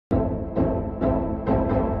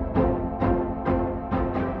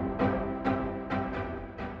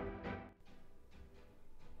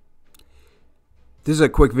This is a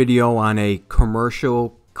quick video on a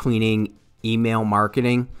commercial cleaning email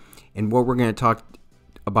marketing, and what we're going to talk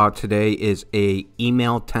about today is a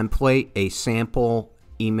email template, a sample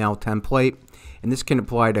email template, and this can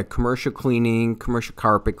apply to commercial cleaning, commercial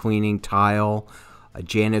carpet cleaning, tile, a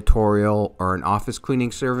janitorial, or an office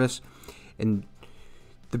cleaning service. And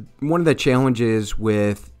one of the challenges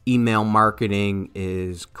with email marketing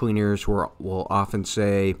is cleaners will often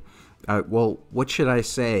say, well, what should I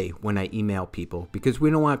say when I email people? Because we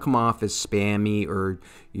don't want to come off as spammy, or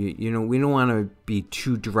we don't want to be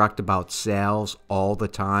too direct about sales all the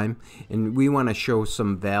time, and we want to show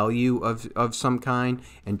some value of some kind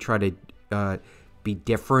and try to be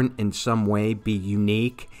different in some way, be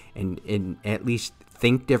unique, and at least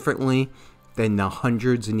think differently than the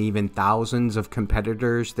hundreds and even thousands of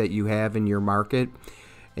competitors that you have in your market.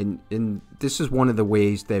 And this is one of the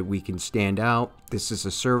ways that we can stand out. This is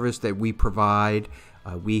a service that we provide.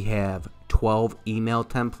 We have 12 email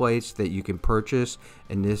templates that you can purchase,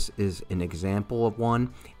 and this is an example of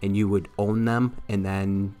one, and you would own them, and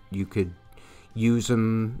then you could use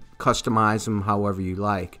them, customize them however you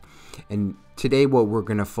like. And today what we're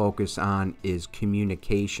going to focus on is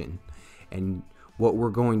communication. And what we're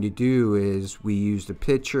going to do is we use the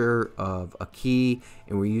picture of a key,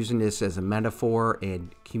 and we're using this as a metaphor,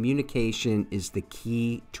 and communication is the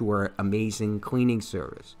key to our amazing cleaning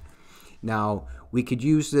service. Now, we could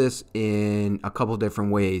use this in a couple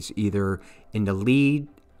different ways, either in the lead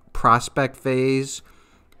prospect phase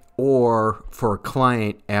or for a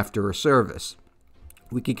client after a service.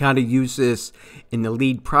 We could kind of use this in the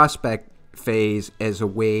lead prospect phase as a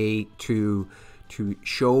way to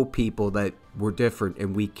show people that we're different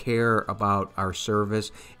and we care about our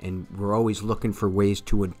service, and we're always looking for ways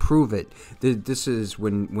to improve it. This is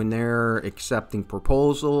when they're accepting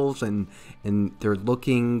proposals and they're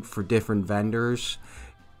looking for different vendors.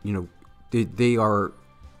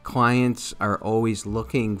 Clients are always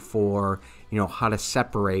looking for how to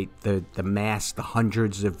separate the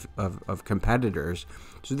hundreds of competitors.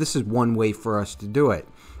 So this is one way for us to do it.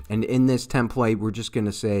 And in this template, we're just going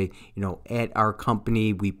to say, at our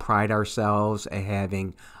company, we pride ourselves at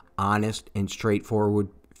having honest and straightforward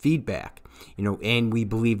feedback. And we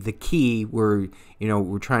believe the key, we're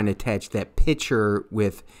trying to attach that picture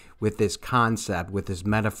with this concept, with this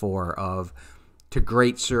metaphor of to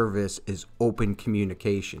great service is open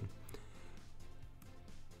communication.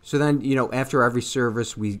 So then, after every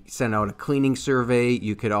service, we send out a cleaning survey.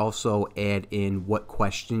 You could also add in what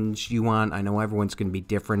questions you want. I know everyone's going to be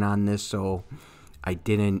different on this, so I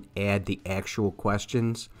didn't add the actual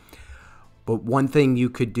questions. But one thing you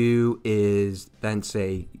could do is then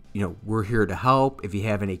say, we're here to help. If you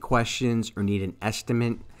have any questions or need an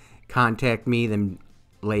estimate, contact me, then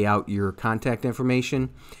lay out your contact information.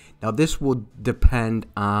 Now, this will depend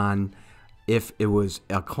on if it was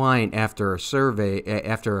a client after a survey,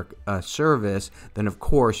 after a service, then of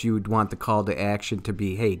course you would want the call to action to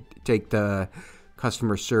be, hey, take the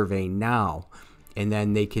customer survey now, and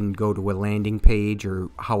then they can go to a landing page or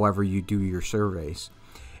however you do your surveys.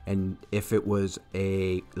 And if it was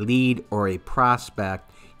a lead or a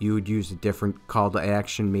prospect, you would use a different call to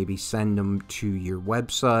action, maybe send them to your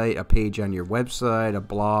website, a page on your website, a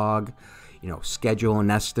blog, schedule an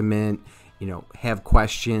estimate, have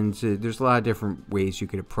questions. There's a lot of different ways you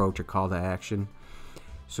could approach a call to action.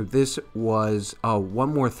 So this was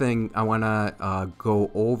one more thing I want to go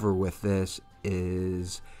over with this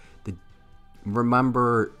is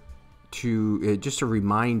remember to just a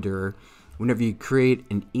reminder, whenever you create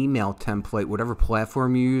an email template, whatever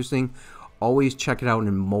platform you're using, always check it out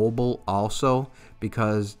in mobile also,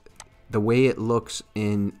 because the way it looks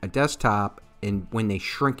in a desktop and when they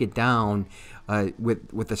shrink it down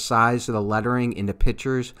with the size of the lettering in the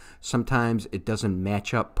pictures, sometimes it doesn't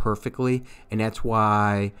match up perfectly, and that's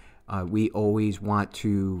why we always want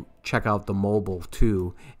to check out the mobile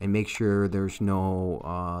too and make sure there's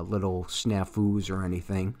no little snafus or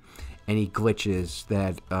anything, any glitches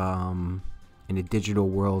that in a digital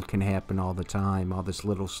world can happen all the time, all this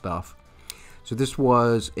little stuff. So this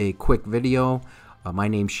was a quick video. My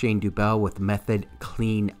name's Shane Dubell with Method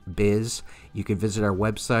Clean Biz. You can visit our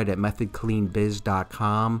website at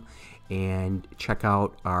methodcleanbiz.com and check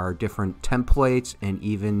out our different templates, and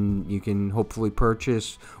even you can hopefully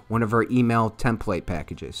purchase one of our email template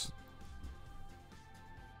packages.